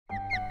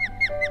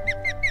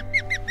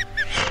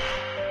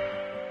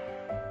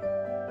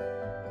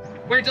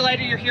We're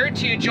delighted you're here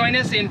to join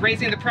us in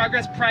raising the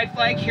Progress Pride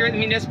flag here at the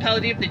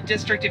municipality of the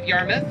District of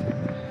Yarmouth.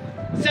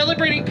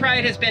 Celebrating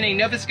Pride has been a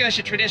Nova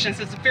Scotia tradition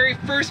since the very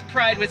first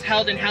Pride was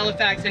held in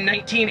Halifax in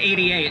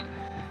 1988.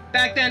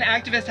 Back then,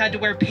 activists had to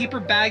wear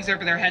paper bags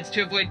over their heads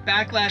to avoid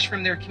backlash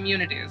from their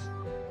communities.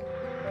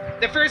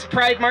 The first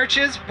Pride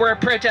marches were a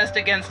protest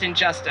against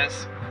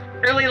injustice.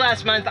 Early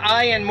last month,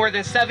 I and more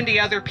than 70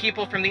 other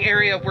people from the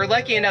area were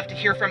lucky enough to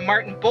hear from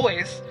Martin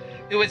Boyce,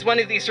 who was one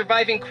of the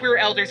surviving queer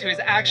elders who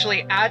was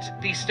actually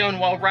at the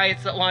Stonewall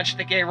riots that launched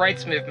the gay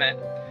rights movement.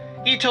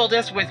 He told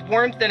us with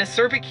warmth and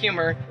acerbic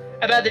humor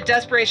about the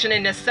desperation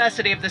and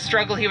necessity of the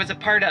struggle he was a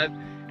part of,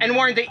 and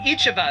warned that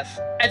each of us,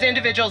 as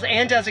individuals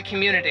and as a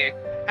community,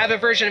 have a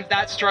version of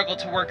that struggle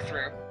to work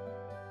through.